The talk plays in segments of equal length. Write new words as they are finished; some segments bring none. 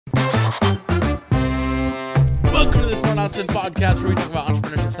Nonsense Podcast, where we talk about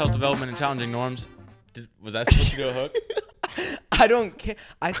entrepreneurship, self-development, and challenging norms. Was I supposed to do a hook? I don't care.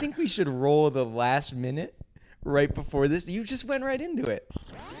 I think we should roll the last minute right before this. You just went right into it.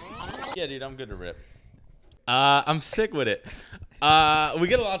 Yeah, dude, I'm good to rip. I'm sick with it. We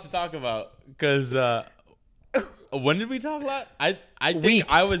get a lot to talk about because when did we talk a lot? I think Weeks.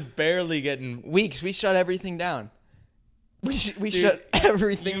 I was barely getting Weeks. We shut everything down. We shut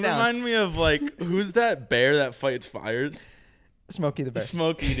everything You down. remind me of like who's that bear that fights fires? Smokey the Bear.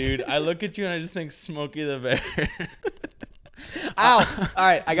 Smokey, dude. I look at you and I just think Smokey the Bear. Ow! All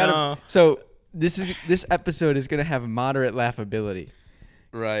right, I gotta. No. So this episode is gonna have moderate laughability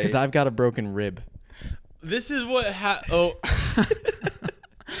Right. because I've got a broken rib. This is what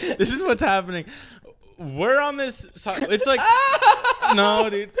this is what's happening. We're on this. It's like no,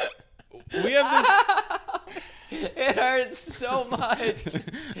 dude. We have this. It hurts so much,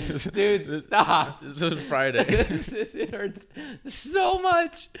 dude. Stop. This was Friday. It hurts so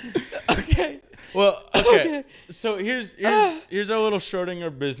much. Okay. Well, okay. So here's our little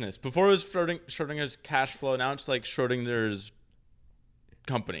Schrodinger business. Before it was Schrodinger's cash flow. Now it's like Schrodinger's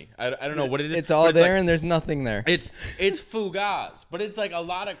company. I don't know what it is. It's all but there like, and there's nothing there. It's Foogazi, but it's like a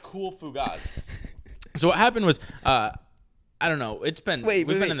lot of cool Foogazi. So what happened was, I don't know. It's been we've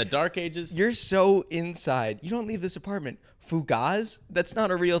been in the dark ages. You're so inside. You don't leave this apartment. Fugaz? That's not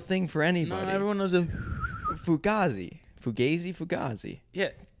a real thing for anybody. No, everyone knows it. Fugazi. Yeah.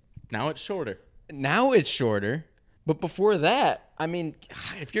 Now it's shorter. Now it's shorter. But before that, I mean,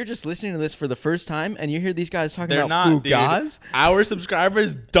 if you're just listening to this for the first time and you hear these guys talking They're about not, Fugaz, dude. Our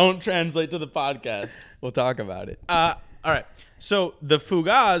subscribers don't translate to the podcast. we'll talk about it. All right. So the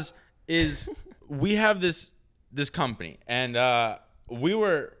Foogazi is we have this company, and we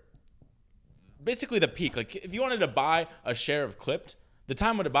were basically the peak. Like if you wanted to buy a share of Clipped, the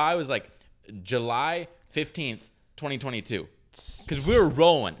time to buy was like July 15th, 2022. Because we were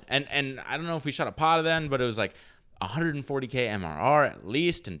rolling, and I don't know if we shot a pot of then, but it was like 140K MRR at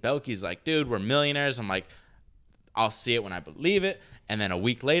least. And Belky's like, dude, we're millionaires. I'm like, I'll see it when I believe it. And then a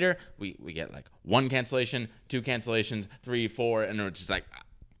week later, we get like 1 cancellation, 2 cancellations, 3, 4, and it's just like,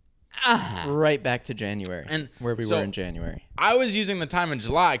 Right back to January, and where we so were in January. I was using the time in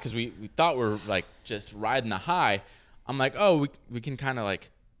July because we thought we were like just riding the high. I'm like, oh, we can kind of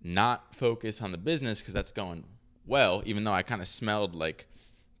like not focus on the business because that's going well, even though I kind of smelled like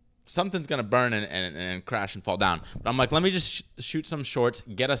something's going to burn and crash and fall down. But I'm like, let me just shoot some shorts,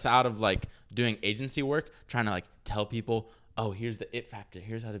 get us out of like doing agency work, trying to like tell people, oh, here's the it factor.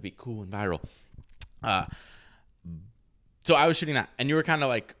 Here's how to be cool and viral. So I was shooting that, and you were kind of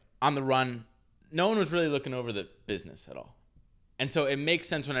like on the run. No one was really looking over the business at all. And so it makes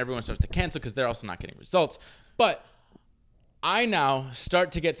sense when everyone starts to cancel because they're also not getting results. But I now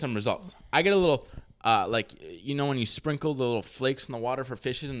start to get some results. I get a little, like, you know when you sprinkle the little flakes in the water for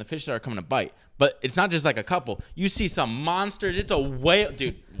fishes and the fish are coming to bite. But it's not just like a couple. You see some monsters. It's a whale.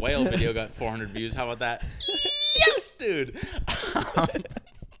 Dude, whale video got 400 views. How about that? Yes, dude.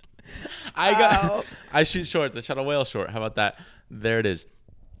 I shoot shorts. I shot a whale short. How about that? There it is.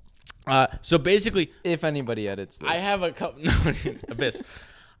 So basically, If anybody edits this. I have a couple. No, Abyss.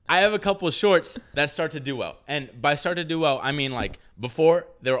 I have a couple of shorts that start to do well, and by start to do well, I mean like before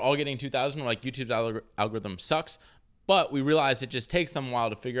they were all getting 2,000. Like YouTube's algorithm sucks, but we realized it just takes them a while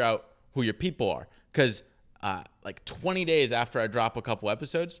to figure out who your people are. Because like 20 days after I drop a couple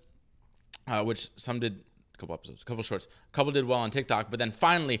episodes, which some did a couple episodes, a couple shorts, a couple did well on TikTok, but then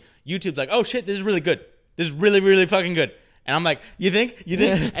finally YouTube's like, oh shit, this is really good. This is really, really fucking good. And I'm like, you think?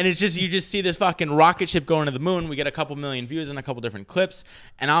 And it's just, you just see this fucking rocket ship going to the moon. We get a couple million views and a couple different clips,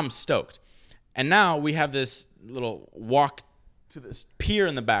 and I'm stoked. And now we have this little walk to this pier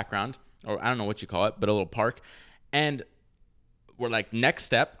in the background, or I don't know what you call it, but a little park. And we're like, next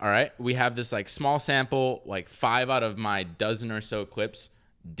step, all right? We have this like small sample, like 5 out of my dozen or so clips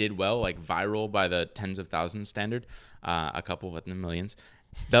did well, like viral by the tens of thousands standard, a couple with the millions.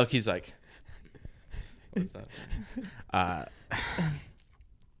 Belky's like, what's that?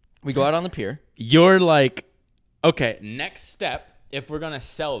 We go out on the pier. You're like, okay, next step, if we're going to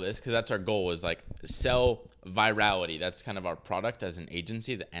sell this, because that's our goal, is like sell Virality. That's kind of our product as an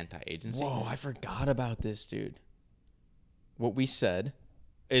agency, the anti-agency. Whoa, I forgot about this, dude. What we said.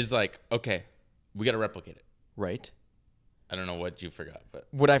 Is like, okay, we got to replicate it. Right. I don't know what you forgot, but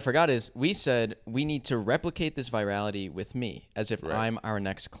What I forgot is we said we need to replicate this virality with me as if Right. I'm our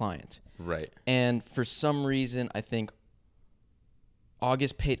next client. right. And for some reason, I think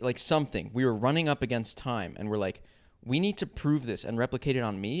August paid like something. We were running up against time and we're like, we need to prove this and replicate it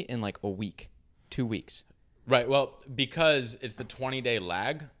on me in like a week, 2 weeks. Right. Well, because it's the 20-day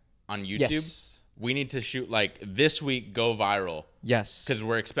lag on YouTube. Yes. we need to shoot like this week, go viral. Yes. Because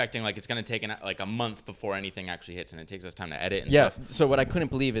we're expecting like it's going to take like a month before anything actually hits, and it takes us time to edit and yeah. stuff. So what I couldn't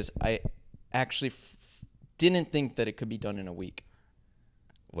believe is I actually didn't think that it could be done in a week.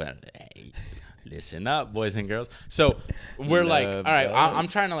 Well, hey, listen up, boys and girls. So we're like, all right, I'm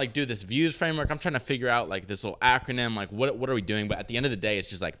trying to like do this views framework. I'm trying to figure out like this little acronym, like what are we doing? But at the end of the day, it's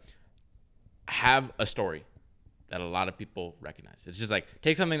just like have a story that a lot of people recognize. It's just like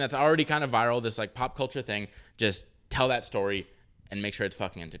take something that's already kind of viral, this like pop culture thing, just tell that story and make sure it's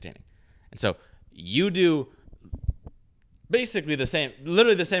fucking entertaining. And so you do basically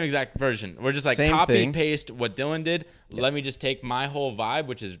literally the same exact version. We're just like copy paste what Dylan did. Yep. Let me just take my whole vibe,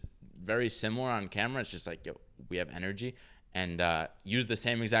 which is very similar on camera. It's just like, yo, we have energy, and use the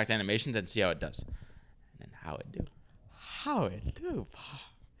same exact animations and see how it does. And how it do.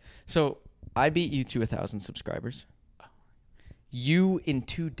 So I beat you to 1,000 subscribers. You in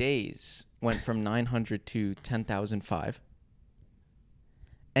 2 days went from 900 to 10,005.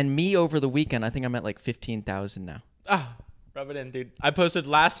 And me over the weekend, I think I'm at like 15,000 now. Rub it in, dude. I posted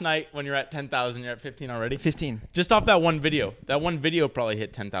last night when you're at 10,000. You're at 15 already? 15. Just off that one video. That one video probably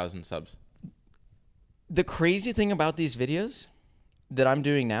hit 10,000 subs. The crazy thing about these videos that I'm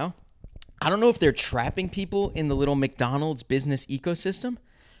doing now, I don't know if they're trapping people in the little McDonald's business ecosystem.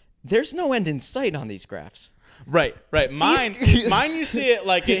 There's no end in sight on these graphs. Right. Mine, you see it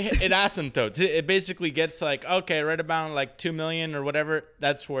like it asymptotes. It basically gets like, okay, right about like 2 million or whatever.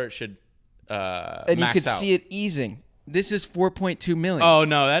 That's where it should and you could see it easing. This is 4.2 million. Oh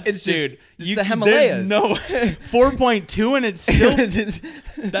no, it's dude. It's the Himalayas. No, 4.2, and it's still.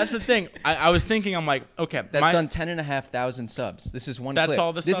 That's the thing. I was thinking. I'm like, okay, that's done 10,500 subs. This is one. That's clip.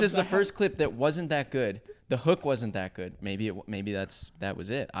 All the. This subs is the first clip that wasn't that good. The hook wasn't that good. Maybe that was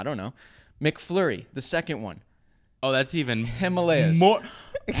it. I don't know. McFlurry, the second one. Oh, that's even Himalayas. More.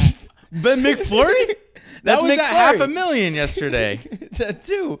 But McFlurry. That was at 500,000 yesterday.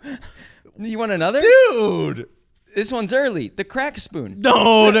 Two. You want another, dude? This one's early. The crack spoon.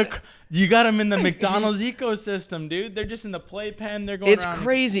 No, you got them in the McDonald's ecosystem, dude. They're just in the playpen. They're going. It's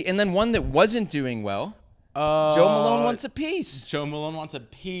crazy. And then one that wasn't doing well. Joe Malone wants a piece. Joe Malone wants a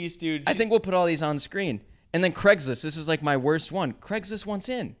piece, dude. I think we'll put all these on screen. And then Craigslist. This is like my worst one. Craigslist wants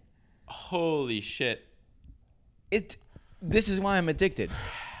in. Holy shit. This is why I'm addicted.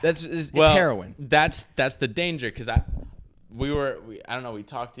 It's heroin. That's the danger, because I don't know, we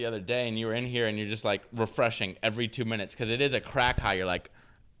talked the other day and you were in here and you're just like refreshing every 2 minutes because it is a crack high. You're like,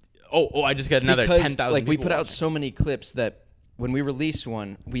 oh, I just got another 10,000. Like we put out so many clips that when we release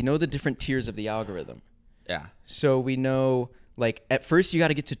one, we know the different tiers of the algorithm. Yeah. So we know, like, at first you got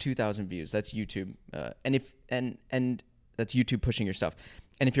to get to 2,000 views. That's YouTube, and that's YouTube pushing your stuff.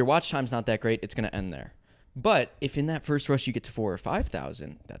 And if your watch time's not that great, it's gonna end there. But if in that first rush you get to 4,000 or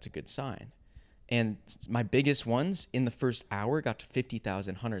 5,000, that's a good sign. And my biggest ones in the first hour got to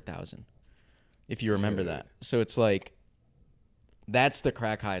 50,000, 100,000, if you remember that. So it's like, that's the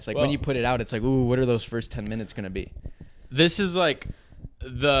crack high. It's like when you put it out, it's like, ooh, what are those first 10 minutes going to be? This is like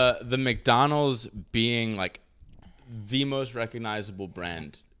the McDonald's being like the most recognizable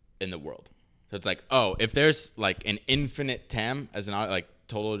brand in the world. So it's like, oh, if there's like an infinite TAM as an like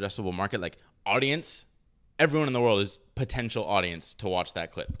total addressable market, like audience, everyone in the world is potential audience to watch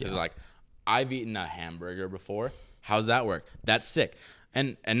that clip. Because like, I've eaten a hamburger before. How's that work? That's sick.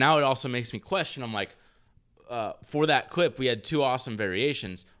 And now it also makes me question. I'm like, for that clip, we had 2 awesome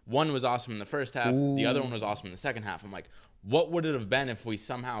variations. One was awesome in the first half. Ooh. The other one was awesome in the second half. I'm like, what would it have been if we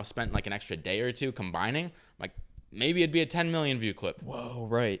somehow spent like an extra day or 2 combining? Like, maybe it'd be a 10 million view clip. Whoa,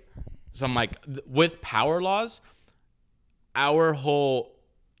 right. So I'm like, with power laws, our whole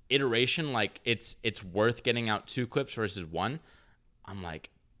iteration, like it's worth getting out 2 clips versus 1. I'm like,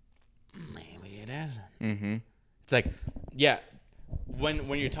 maybe it isn't. Mm-hmm. It's like, yeah, when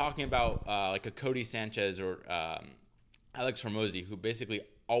you're talking about like a Cody Sanchez or Alex Hormozi, who basically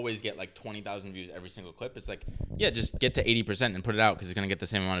always get like 20,000 views every single clip, it's like, yeah, just get to 80% and put it out because it's going to get the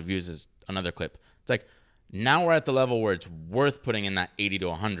same amount of views as another clip. It's like, now we're at the level where it's worth putting in that 80 to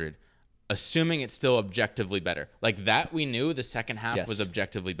 100, assuming it's still objectively better. Like that, we knew the second half was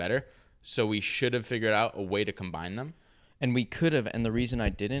objectively better, so we should have figured out a way to combine them. And we could have, and the reason I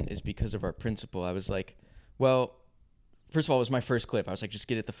didn't is because of our principle. I was like, well, first of all, it was my first clip. I was like, just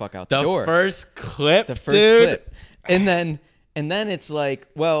get it the fuck out the door. The first clip, And then it's like,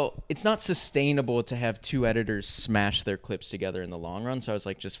 well, it's not sustainable to have 2 editors smash their clips together in the long run. So I was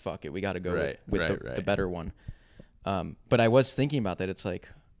like, just fuck it. We got to go with the better one. But I was thinking about that. It's like,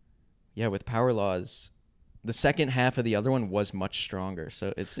 yeah, with power laws, the second half of the other one was much stronger.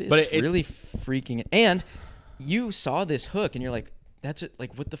 So it's really freaking. And you saw this hook and you're like, that's it.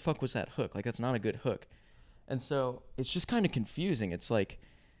 Like, what the fuck was that hook? Like, that's not a good hook. And so it's just kind of confusing. It's like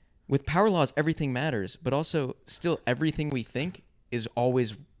with power laws, everything matters, but also still everything we think is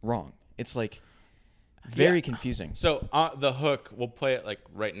always wrong. It's like very confusing. So the hook, we'll play it like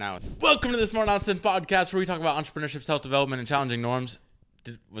right now. Welcome to the Smart Nonsense Podcast, where we talk about entrepreneurship, self-development, and challenging norms.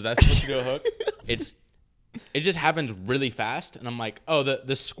 Was I supposed to do a hook? It just happens really fast, and I'm like, oh,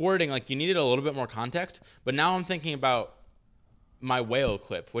 the squirting, like you needed a little bit more context. But now I'm thinking about my whale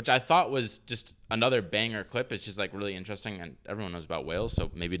clip, which I thought was just another banger clip. It's just like really interesting, and everyone knows about whales, so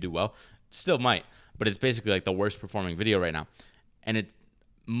maybe do well. Still might, but it's basically like the worst performing video right now, and it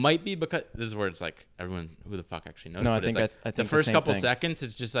might be because this is where it's like everyone who the fuck actually knows. No, but I think like I think the first couple thing. seconds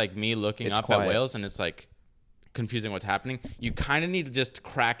it's just like me looking It's up quiet. at whales, and it's like confusing what's happening. You kind of need to just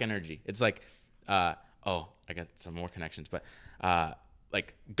crack energy. It's like I got some more connections, but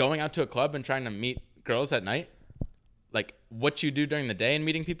like going out to a club and trying to meet girls at night, like what you do during the day and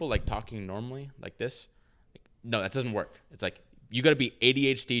meeting people, like talking normally like this, like, no, that doesn't work. It's like you got to be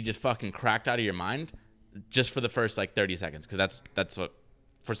ADHD just fucking cracked out of your mind just for the first like 30 seconds, because that's what,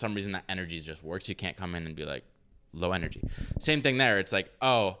 for some reason, that energy just works. You can't come in and be like low energy. Same thing there. It's like,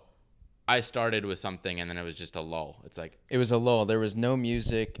 oh, I started with something and then it was just a lull. It's like It was a lull. There was no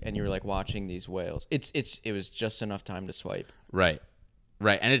music, and you were like watching these whales. It was just enough time to swipe. right,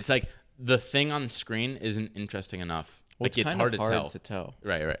 and it's like the thing on screen isn't interesting enough. Well, Like it's kind hard of to tell. tell.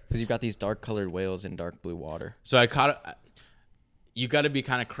 Right. Because you've got these dark colored whales in dark blue water. So I caught it. You got to be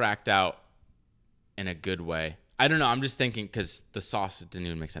kind of cracked out in a good way. I don't know. I'm just thinking because the sauce didn't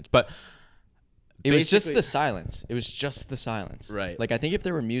even make sense. But It was just basically- the silence. It was just the silence. Right. Like, I think if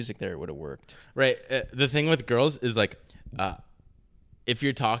there were music there, it would have worked. Right. The thing with girls is like, if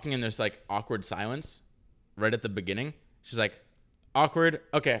you're talking and there's like awkward silence right at the beginning, she's like, awkward.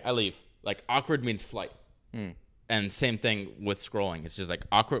 Okay, I leave. Like awkward means flight. And same thing with scrolling. It's just like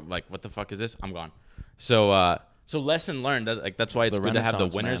awkward. Like, what the fuck is this? I'm gone. So, so lesson learned. That, like, that's why it's The good to have the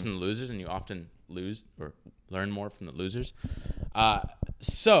Renaissance winners man. and the losers, and you often lose or learn more from the losers.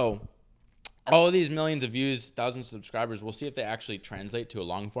 So all of these millions of views, thousands of subscribers, we'll see if they actually translate to a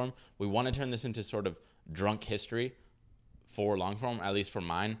long form. We want to turn this into sort of drunk history for long form, at least for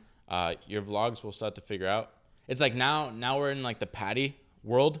mine. Your vlogs we'll start to figure out. It's like now we're in like the Patty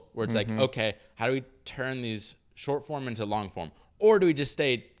world where it's like, okay, how do we turn these short form into long form? Or do we just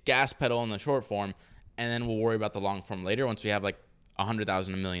stay gas pedal in the short form and then we'll worry about the long form later once we have like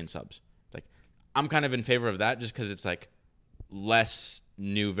 100,000, 1 million subs? It's like, I'm kind of in favor of that just because it's like less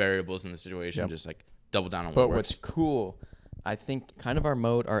new variables in the situation. Yep. Just like double down on But what what's works. cool, I think kind of our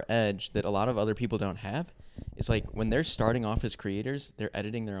moat, our edge that a lot of other people don't have is like when they're starting off as creators, they're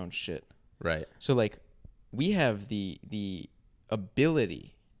editing their own shit. Right. So like we have the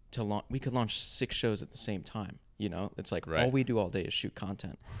ability to launch. We could launch 6 shows at the same time. You know, it's like Right. all we do all day is shoot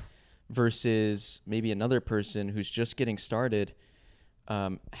content. Versus maybe another person who's just getting started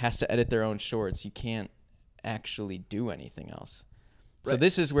has to edit their own shorts. You can't actually do anything else. So Right.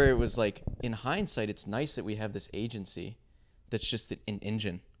 this is where it was like, in hindsight, it's nice that we have this agency that's just an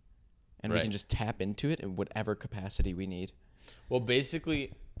engine, and we Right. can just tap into it in whatever capacity we need. Well,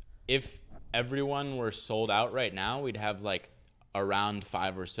 basically, if everyone were sold out right now, we'd have like around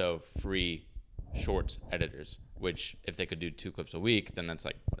 5 or so free shorts editors, which if they could do 2 clips a week, then that's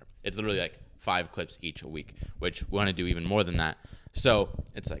like whatever. It's literally like 5 clips each a week, which we want to do even more than that. So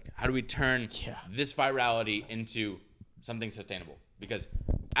it's like, how do we turn this virality into something sustainable? Because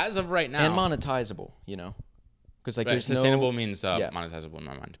as of right now, And monetizable, you know? Because like right, there's sustainable no... means yeah. monetizable in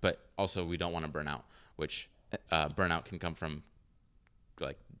my mind, but also we don't want to burn out, which burnout can come from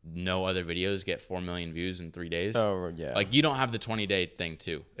like no other videos get 4 million views in 3 days. Oh, yeah. Like you don't have the 20-day thing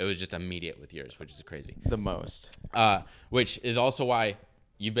too. It was just immediate with yours, which is crazy. the most. Which is also why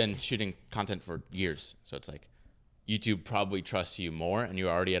you've been shooting content for years. So it's like YouTube probably trusts you more, and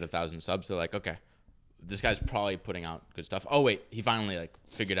you're already at 1,000 subs. They're like, okay, this guy's probably putting out good stuff. Oh wait, he finally like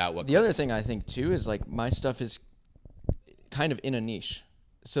figured out what. The other thing I think too is like my stuff is kind of in a niche,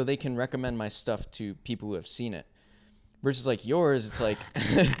 so they can recommend my stuff to people who have seen it. Versus like yours, it's like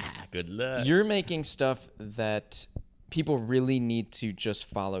Good luck. you're making stuff that people really need to just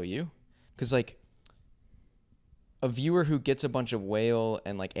follow you, because like a viewer who gets a bunch of whale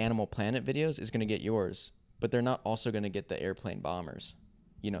and like Animal Planet videos is gonna get yours, but they're not also gonna get the airplane bombers.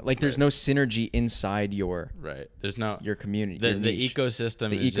 You know, like there's no synergy inside your Right. There's no community. the your niche.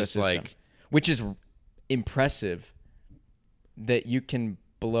 ecosystem The is just ecosystem. like Which is impressive that you can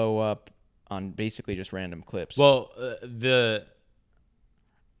blow up on basically just random clips. well the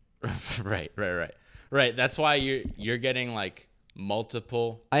right. That's why you're getting like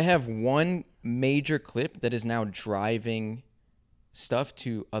multiple. I have one major clip that is now driving stuff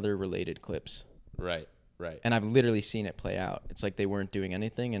to other related clips. Right. Right. And I've literally seen it play out. It's like they weren't doing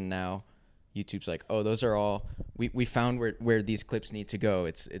anything, and now YouTube's like, oh, those are all we found where these clips need to go.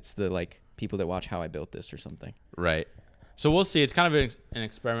 It's the like people that watch How I Built This or something. Right. So we'll see. It's kind of an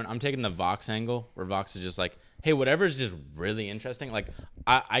experiment. I'm taking the Vox angle, where Vox is just like, hey, whatever is just really interesting. Like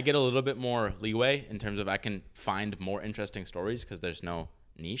I get a little bit more leeway in terms of I can find more interesting stories because there's no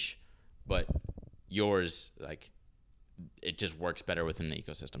niche, but yours, like, it just works better within the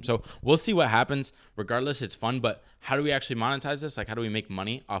ecosystem. So we'll see what happens. Regardless, it's fun, but how do we actually monetize this? Like, how do we make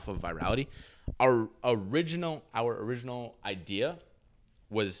money off of virality? Our original idea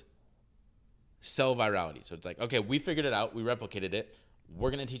was sell virality. So it's like, okay, we figured it out. We replicated it. We're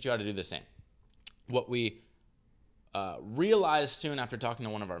going to teach you how to do the same. What we realized soon after talking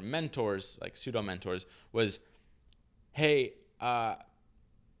to one of our mentors, like pseudo mentors, was, hey,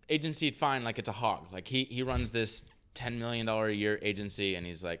 agency, fine, like it's a hog. Like he runs this $10 million a year agency, and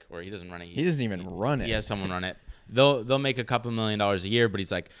he's like, or he doesn't run it. He doesn't even run it. He has someone run it. They'll make a couple $1 million a year, but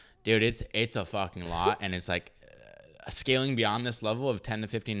he's like, dude, it's a fucking lot, and it's like scaling beyond this level of 10 to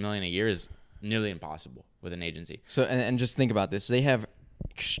 15 million a year is nearly impossible with an agency. So and just think about this: they have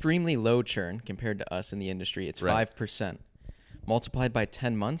extremely low churn compared to us in the industry. It's 5%. Multiplied by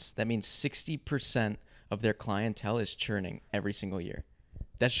 10 months, that means 60% of their clientele is churning every single year.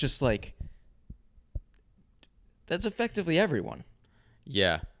 That's just like, that's effectively everyone.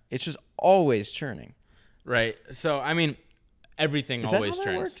 Yeah. It's just always churning. Right. So, I mean, everything always that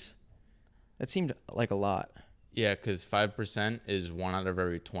churns. That works? That seemed like a lot. Yeah, because 5% is 1 out of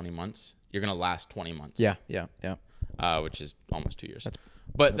every 20 months. You're going to last 20 months. Yeah. Which is almost 2 years.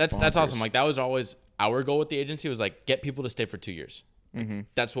 That's awesome. Like, that was always our goal with the agency, was like, get people to stay for 2 years. Mm-hmm.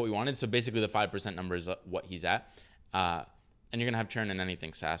 That's what we wanted. So basically the 5% number is what he's at. And you're going to have churn in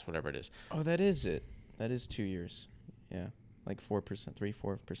anything, SaaS, whatever it is. Oh, that is it. That is 2 years. Yeah. Like 4%,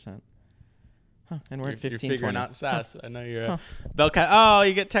 3-4%. Huh. And we're at 15, You're figuring 20. out SaaS. I know you're Belcaster. Oh,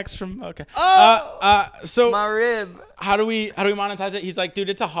 you get text from okay. So my rib. How do we monetize it? He's like, dude,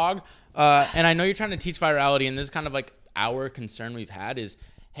 it's a hog. And I know you're trying to teach virality, and this is kind of like our concern we've had is,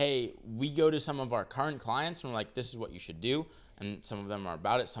 hey, we go to some of our current clients and we're like, this is what you should do. And some of them are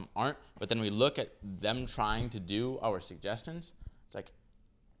about it, some aren't. But then we look at them trying to do our suggestions. It's like,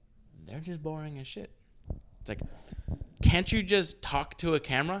 they're just boring as shit. It's like, can't you just talk to a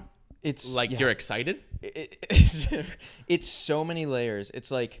camera? It's like you're excited. It's so many layers.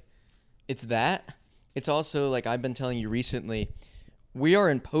 It's like, it's that. It's also like I've been telling you recently, we are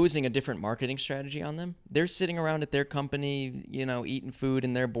imposing a different marketing strategy on them. They're sitting around at their company, eating food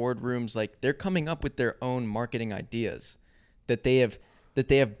in their boardrooms. Like, they're coming up with their own marketing ideas that they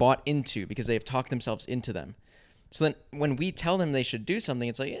have bought into because they have talked themselves into them. So then when we tell them they should do something,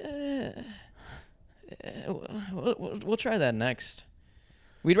 it's like, we'll try that next.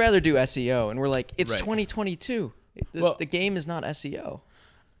 We'd rather do SEO. And we're like, it's 2022. The game is not SEO.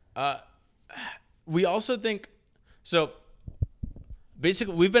 We also think, so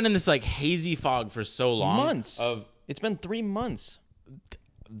basically we've been in this like hazy fog for so long. Months. It's been 3 months.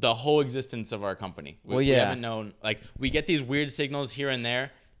 The whole existence of our company. We haven't known, like, we get these weird signals here and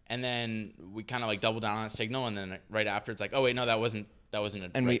there, and then we kind of like double down on that signal, and then right after it's like, oh wait, no, that wasn't a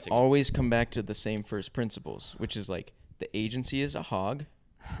and right we signal. Always come back to the same first principles, which is like, the agency is a hog,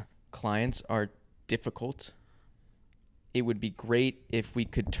 clients are difficult. It would be great if we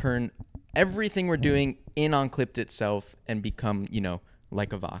could turn everything we're doing in on Clipped itself and become,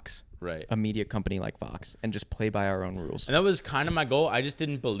 like a Vox. Right. A media company like Vox, and just play by our own rules. And that was kind of my goal. I just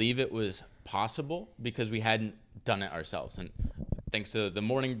didn't believe it was possible because we hadn't done it ourselves. And thanks to the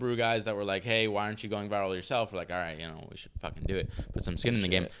Morning Brew guys that were like, hey, why aren't you going viral yourself? We're like, all right, we should fucking do it. Put some skin in the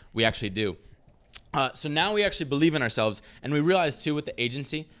game. We actually do. So now we actually believe in ourselves. And we realized too with the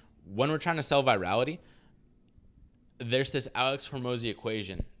agency, when we're trying to sell virality, there's this Alex Hormozy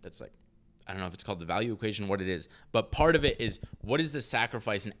equation that's like, I don't know if it's called the value equation, what it is, but part of it is, what is the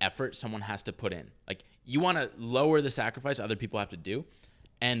sacrifice and effort someone has to put in? Like, you want to lower the sacrifice other people have to do.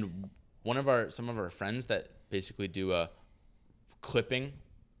 And some of our friends that basically do a clipping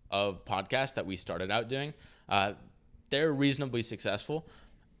of podcasts that we started out doing, they're reasonably successful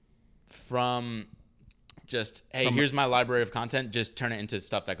from just, hey, here's my library of content, just turn it into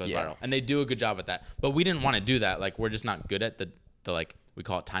stuff that goes viral. And they do a good job at that. But we didn't want to do that. Like, we're just not good at the like, we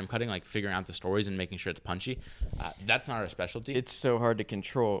call it time cutting, like figuring out the stories and making sure it's punchy. That's not our specialty. It's so hard to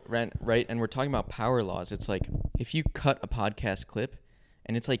control, right? And we're talking about power laws. It's like, if you cut a podcast clip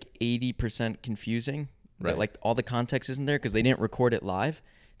and it's like 80% confusing, that like all the context isn't there because they didn't record it live.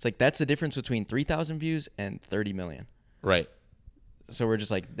 It's like, that's the difference between 3,000 views and 30 million. Right. So we're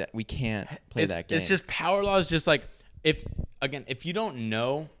just like, that we can't play that game. It's just power laws, just like if you don't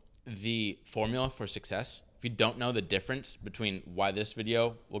know the formula for success, if you don't know the difference between why this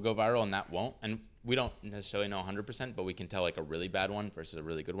video will go viral and that won't, and we don't necessarily know 100%, but we can tell like a really bad one versus a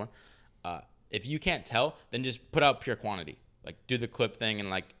really good one. If you can't tell, then just put out pure quantity. Like do the clip thing, and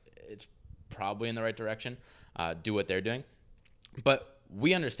like it's probably in the right direction. Do what they're doing, but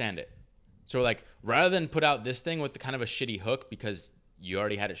we understand it. So like, rather than put out this thing with the kind of a shitty hook because you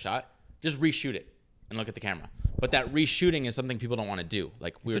already had it shot, just reshoot it and look at the camera. But that reshooting is something people don't want to do.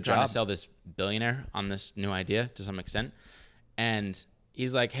 Like we were trying to sell this billionaire on this new idea to some extent. And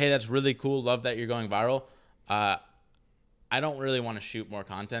he's like, hey, that's really cool. Love that you're going viral. I don't really want to shoot more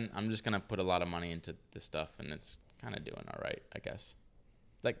content. I'm just going to put a lot of money into this stuff, and it's kind of doing all right, I guess.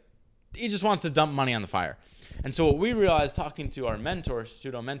 Like, he just wants to dump money on the fire. And so what we realized talking to our mentor,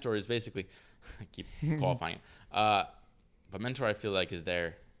 pseudo mentor, is basically, I keep qualifying it, but mentor I feel like is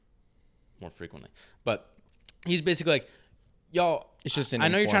there more frequently. But he's basically like, y'all, it's just I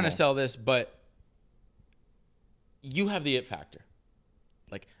know you're trying to sell this, but you have the it factor.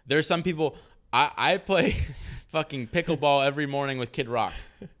 Like, there's some people, I play fucking pickleball every morning with Kid Rock.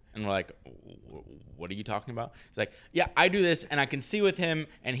 And we're like, what are you talking about? He's like, yeah, I do this, and I can see with him,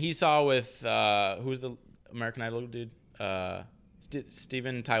 and he saw with, who's the American Idol dude?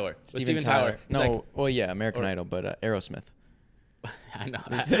 Steven Tyler. Steven Tyler. No, like, well, yeah, American Idol, but Aerosmith. I know.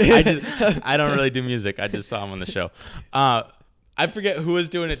 I don't really do music. I just saw him on the show. I forget who was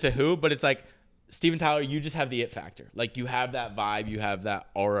doing it to who, but it's like, Steven Tyler, you just have the it factor. Like, you have that vibe. You have that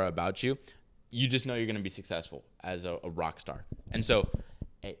aura about you. You just know you're going to be successful as a rock star. And so,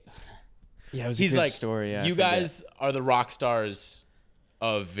 hey, yeah, it was a good story. Yeah, you guys are the rock stars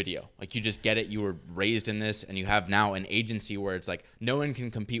of video. Like, you just get it. You were raised in this, and you have now an agency where it's like no one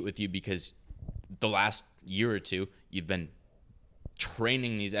can compete with you because the last year or two you've been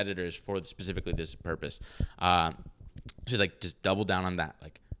training these editors for specifically this purpose. She's like, just double down on that.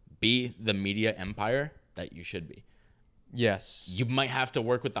 Like, be the media empire that you should be. Yes. You might have to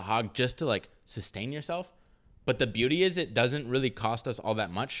work with the hog just to like sustain yourself. But the beauty is it doesn't really cost us all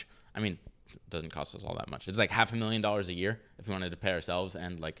that much. I mean, it doesn't cost us all that much. It's like $500,000 a year if we wanted to pay ourselves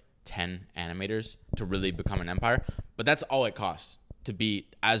and like 10 animators to really become an empire. But that's all it costs to be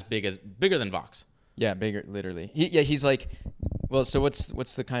bigger than Vox. Yeah, bigger, literally. He's like, well, so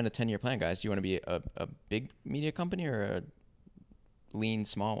what's the kind of 10-year plan, guys? Do you want to be a big media company or a lean,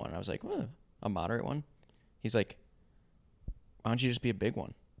 small one? I was like, well, a moderate one. He's like, why don't you just be a big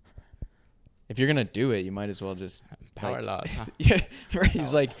one? If you're gonna do it, you might as well just power laws. Huh? Yeah, right.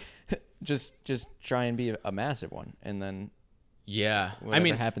 He's like, just try and be a massive one, and then I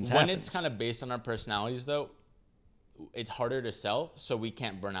mean, happens. When it's kind of based on our personalities, though, it's harder to sell, so we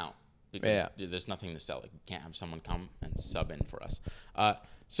can't burn out because there's nothing to sell. Like, you can't have someone come and sub in for us.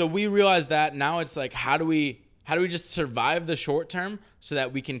 So we realized that now it's like, how do we just survive the short term so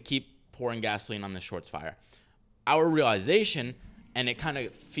that we can keep pouring gasoline on the short's fire? Our realization, and it kind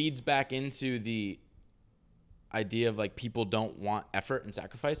of feeds back into the idea of like people don't want effort and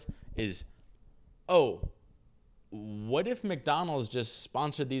sacrifice, is, oh, what if McDonald's just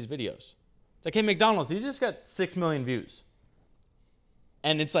sponsored these videos? It's like, hey, McDonald's, these just got 6 million views.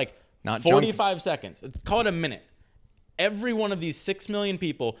 And it's like not 45 seconds. Call it a minute. Every one of these 6 million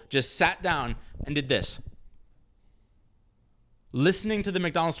people just sat down and did this. Listening to the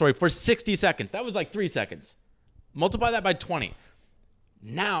McDonald's story for 60 seconds. That was like 3 seconds. Multiply that by 20.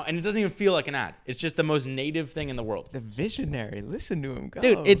 Now, and it doesn't even feel like an ad. It's just the most native thing in the world. The visionary. Listen to him go.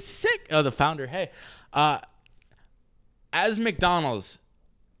 Dude, it's sick. Oh, the founder. Hey. As McDonald's,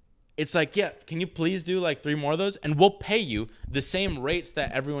 it's like, yeah, can you please do like 3 more of those? And we'll pay you the same rates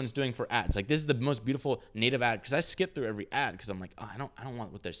that everyone's doing for ads. Like, this is the most beautiful native ad, because I skip through every ad because I'm like, oh, I don't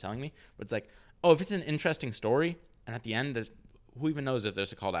want what they're selling me. But it's like, oh, if it's an interesting story, and at the end, who even knows if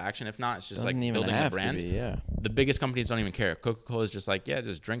there's a call to action? If not, it's just like building the brand. The biggest companies don't even care. Coca-Cola is just like, yeah,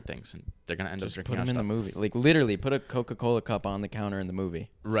 just drink things, and they're gonna end up drinking our stuff. Put them in the movie. Like, literally, put a Coca-Cola cup on the counter in the movie.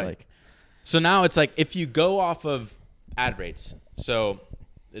 It's right. Like, so now it's like, if you go off of ad rates, so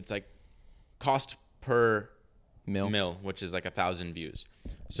it's like cost per mil, which is like 1,000 views.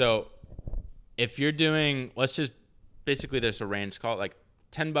 So if you're doing, let's just basically, there's a range, call it like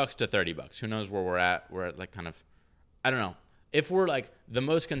 $10 to $30. Who knows where we're at? We're at like kind of, I don't know. If we're like the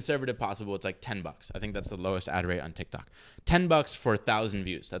most conservative possible, it's like $10. I think that's the lowest ad rate on TikTok. $10 for 1,000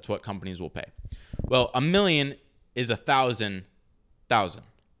 views. That's what companies will pay. Well, 1 million is 1,000,000. So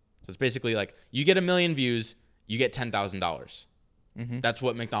it's basically like, you get 1 million views, you get $10,000. Mm-hmm. That's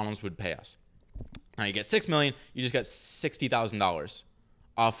what McDonald's would pay us. Now you get 6 million, you just got $60,000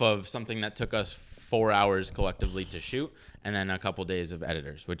 off of something that took us 4 hours collectively to shoot, and then a couple days of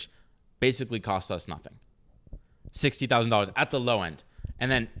editors, which basically cost us nothing. $60,000 at the low end.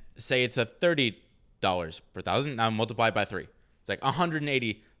 And then say it's a $30 per thousand. Now multiply it by 3. It's like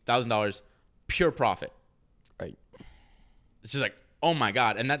 $180,000 pure profit. Right. It's just like, oh my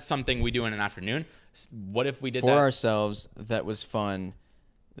God. And that's something we do in an afternoon. What if we did for that? ourselves? That was fun.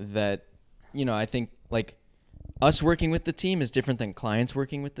 That, you know, I think like us working with the team is different than clients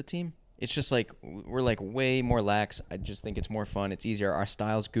working with the team. It's just like we're like way more lax. I just think it's more fun. It's easier. Our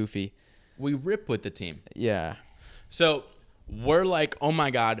style's goofy. We rip with the team. Yeah. So we're like, oh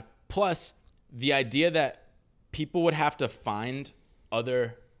my God. Plus the idea that people would have to find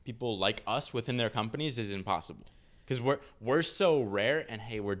other people like us within their companies is impossible. Because we're so rare, and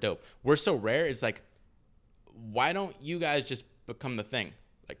hey, we're dope. We're so rare. It's like, why don't you guys just become the thing?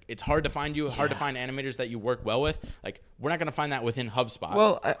 Like, it's hard to find you, hard to find animators that you work well with. Like, we're not gonna find that within HubSpot.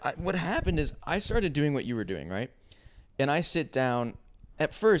 Well, what happened is I started doing what you were doing, right? And I sit down.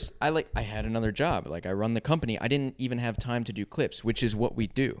 At first, I had another job. Like, I run the company. I didn't even have time to do clips, which is what we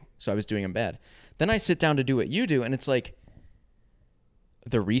do. So I was doing them bad. Then I sit down to do what you do, and it's like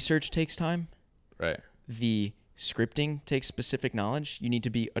the research takes time. Right. The scripting takes specific knowledge. You need to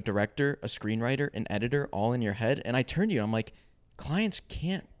be a director, a screenwriter, an editor, all in your head. And I turn to you, I'm like, clients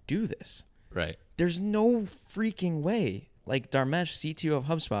can't do this. Right. There's no freaking way like Dharmesh, CTO of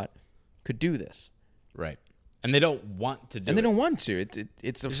HubSpot, could do this. Right. And they don't want to do it. And they don't want to. It's a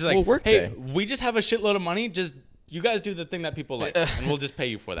It's full like, work hey, day. we just have a shitload of money. Just you guys do the thing that people like, and we'll just pay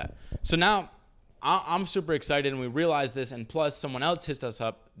you for that. So now I'm super excited, and we realize this. And plus, someone else hit us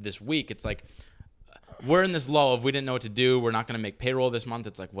up this week. It's like, we're in this lull of we didn't know what to do. We're not going to make payroll this month.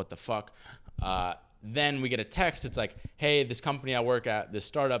 It's like, what the fuck? Then we get a text. It's like, hey, this company I work at, this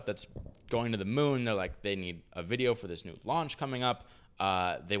startup that's going to the moon, they're like, they need a video for this new launch coming up.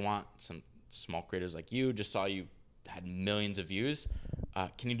 They want some small creators like you. Just saw you had millions of views.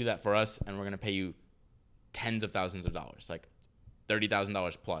 Can you do that for us? And we're going to pay you tens of thousands of dollars, like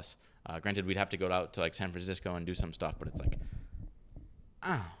 $30,000 plus. Granted, we'd have to go out to like San Francisco and do some stuff, but it's like,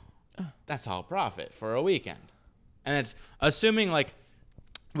 that's all profit for a weekend. And it's assuming like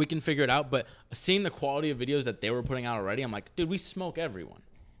we can figure it out, but seeing the quality of videos that they were putting out already, I'm like, dude, we smoke everyone.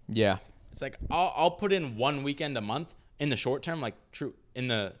 Yeah. It's like, I'll put in one weekend a month in the short term, like true. In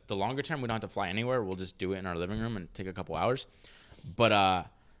the longer term, we don't have to fly anywhere. We'll just do it in our living room and take a couple hours. But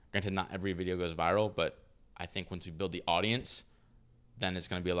granted, not every video goes viral, but I think once we build the audience, then it's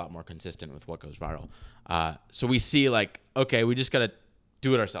going to be a lot more consistent with what goes viral. So we see like, okay, we just got to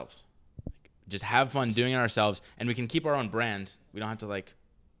do it ourselves. Just have fun doing it ourselves, and we can keep our own brand. We don't have to like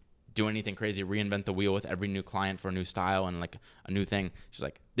do anything crazy, reinvent the wheel with every new client for a new style and like a new thing. Just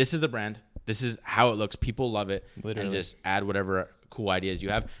like, this is the brand. This is how it looks. People love it. Literally. And just add whatever cool ideas you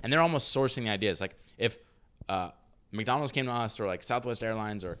have. And they're almost sourcing the ideas. Like if McDonald's came to us, or like Southwest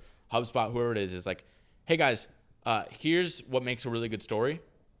Airlines or HubSpot, whoever it is like, hey guys, here's what makes a really good story.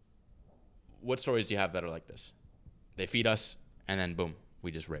 What stories do you have that are like this? They feed us, and then boom,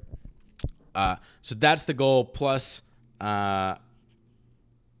 we just rip. So that's the goal. Plus, I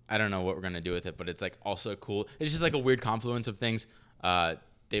don't know what we're going to do with it, but it's like also cool. It's just like a weird confluence of things.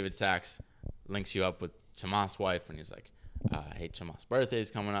 David Sachs links you up with Chamas' wife, and he's like, hey, Chamas' birthday is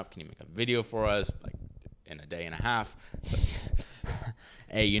coming up. Can you make a video for us like in a day and a half?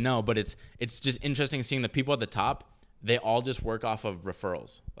 Hey, you know, but it's just interesting seeing the people at the top. They all just work off of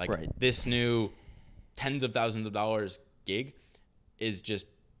referrals. Like this new tens of thousands of dollars gig is just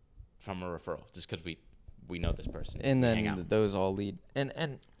from a referral, just because we know this person. And then those all lead.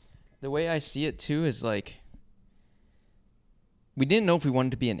 And the way I see it too is like, we didn't know if we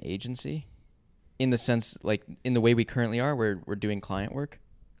wanted to be an agency in the sense, like in the way we currently are, where we're doing client work.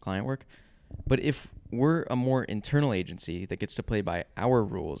 But if we're a more internal agency that gets to play by our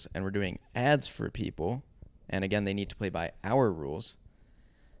rules, and we're doing ads for people, and again, they need to play by our rules,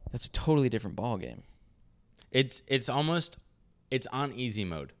 that's a totally different ballgame. It's on easy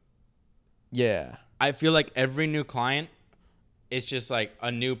mode. Yeah. I feel like every new client is just like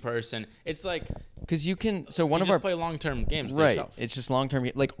a new person. It's like, because you can, so one you of just our play long-term games right, yourself. It's just long-term,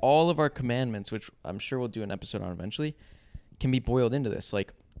 like all of our commandments, which I'm sure we'll do an episode on eventually, can be boiled into this.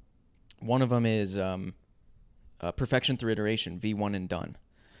 Like one of them is perfection through iteration, V1 and done.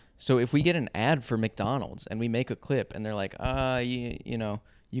 So if we get an ad for McDonald's and we make a clip and they're like, you know,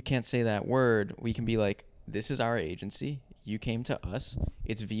 you can't say that word, we can be like, this is our agency. You came to us.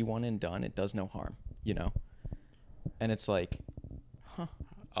 It's V1 and done. It does no harm, you know? And it's like,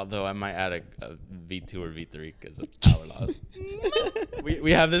 Although I might add a V2 or V3 because of power laws.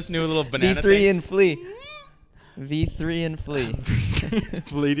 we have this new little banana V3 thing. and flee. V3 and flee.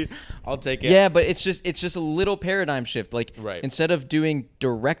 Flee. I'll take it. Yeah, but it's just a little paradigm shift. Like right. Instead of doing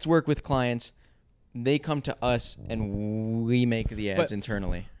direct work with clients, they come to us and we make the ads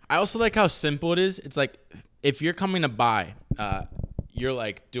internally. I also like how simple it is. It's like if you're coming to buy, you're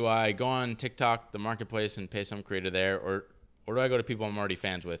like, do I go on TikTok, the marketplace, and pay some creator there, or do I go to people I'm already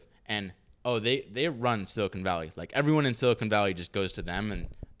fans with? And they run Silicon Valley. Like everyone in Silicon Valley just goes to them, and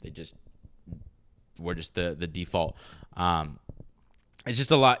we're just the default. It's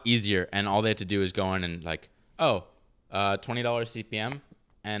just a lot easier, and all they have to do is go in and like, $20 CPM,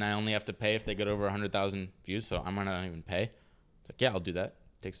 and I only have to pay if they get over 100,000 views, so I might not even pay. It's like, yeah, I'll do that.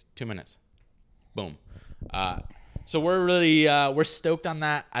 It takes 2 minutes. Boom. So we're really we're stoked on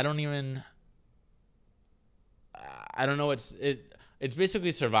that. I don't know. It's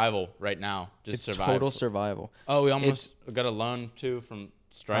basically survival right now. Just It's survive. total survival. Oh, we almost got a loan too from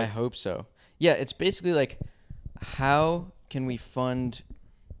Stripe. I hope so. Yeah, it's basically like, how can we stall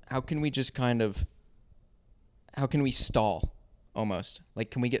almost?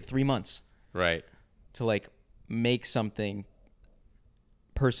 Like, can we get 3 months Right. to like make something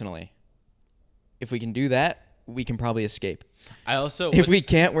personally? If we can do that, we can probably escape. I also If we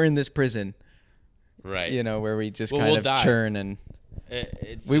can't, we're in this prison, right. you know, where we just Well, kind we'll of die. churn and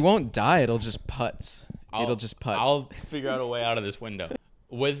we won't die. It'll just putz. I'll figure out a way out of this window.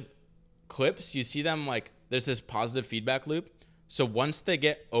 With clips, you see them like there's this positive feedback loop. So once they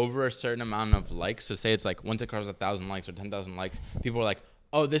get over a certain amount of likes, so say it's like once it crosses 1,000 likes or 10,000 likes, people are like,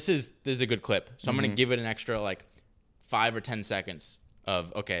 oh, this is a good clip. So I'm gonna give it an extra like 5 or 10 seconds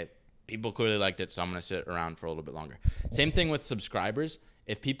of okay, people clearly liked it, so I'm gonna sit around for a little bit longer. Same thing with subscribers.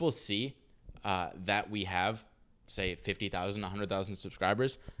 If people see that we have say 50,000, 100,000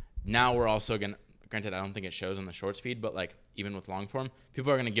 subscribers, now we're also gonna. Granted, I don't think it shows on the shorts feed, but like even with long form, people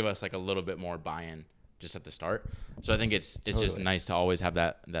are gonna give us like a little bit more buy-in just at the start. So I think it's just nice to always have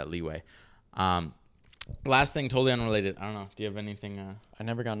that leeway. Last thing, totally unrelated. I don't know. Do you have anything? I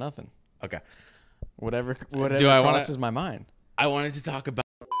never got nothing. Okay. Whatever I crosses my mind. I wanted to talk about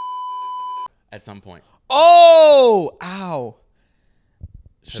at some point. Oh, ow.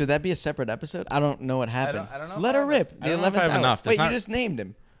 Should that be a separate episode? I don't know what happened. I don't know. Let her rip. I don't know if I have enough. Wait, you just named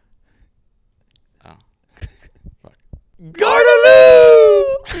him. Oh. Fuck.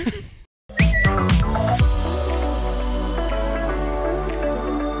 Gardeloo!